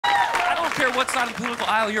don't care what side of the political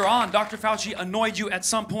aisle you're on, Dr. Fauci annoyed you at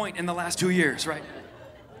some point in the last 2 years, right?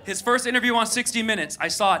 His first interview on 60 Minutes, I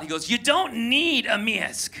saw it. He goes, "You don't need a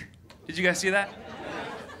mask." Did you guys see that?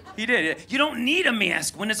 He did. "You don't need a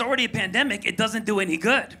mask. When it's already a pandemic, it doesn't do any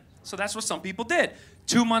good." So that's what some people did.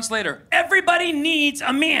 2 months later, everybody needs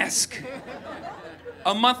a mask.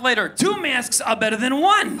 A month later, 2 masks are better than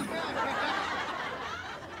 1.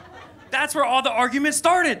 That's where all the arguments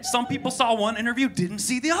started. Some people saw one interview, didn't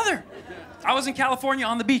see the other. I was in California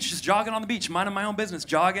on the beach, just jogging on the beach, minding my own business,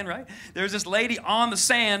 jogging, right? There's this lady on the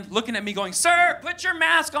sand looking at me going, "Sir, put your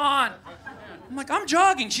mask on." I'm like, "I'm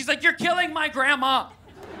jogging." She's like, "You're killing my grandma."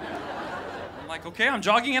 I'm like, "Okay, I'm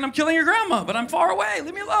jogging and I'm killing your grandma, but I'm far away,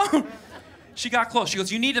 leave me alone." She got close. She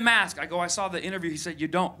goes, "You need a mask." I go, "I saw the interview." He said, "You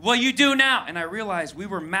don't." "Well, you do now." And I realized we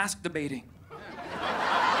were mask debating.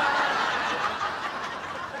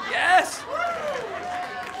 Yes.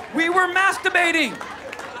 We were mask debating.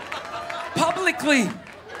 Publicly.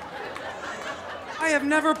 I have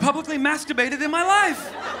never publicly masturbated in my life.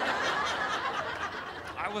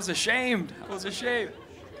 I was ashamed. I was ashamed.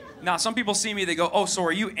 Now, some people see me, they go, "Oh, so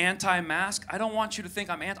are you anti-mask?" I don't want you to think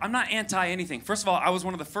I'm not anti-anything. First of all, I was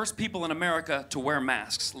one of the first people in America to wear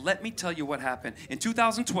masks. Let me tell you what happened. In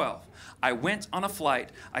 2012, I went on a flight.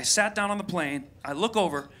 I sat down on the plane. I look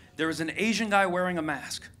over. There was an Asian guy wearing a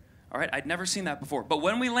mask. All right, I'd never seen that before. But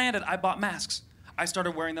when we landed, I bought masks. I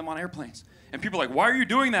started wearing them on airplanes. And people are like, "Why are you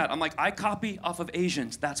doing that?" I'm like, "I copy off of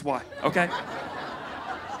Asians, that's why," okay?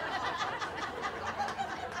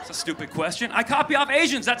 It's a stupid question. I copy off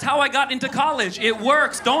Asians, that's how I got into college. It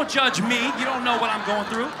works, don't judge me. You don't know what I'm going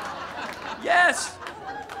through. Yes.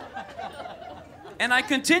 And I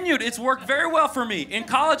continued, it's worked very well for me. In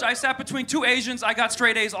college, I sat between 2 Asians, I got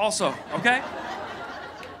straight A's also, okay?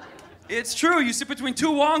 It's true, you sit between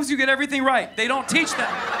 2 Wongs, you get everything right. They don't teach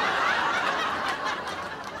that.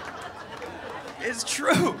 It's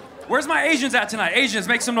true. Where's my Asians at tonight? Asians,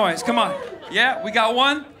 make some noise, come on. Yeah, we got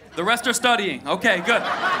 1. The rest are studying. Okay, good.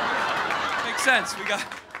 Makes sense, we got...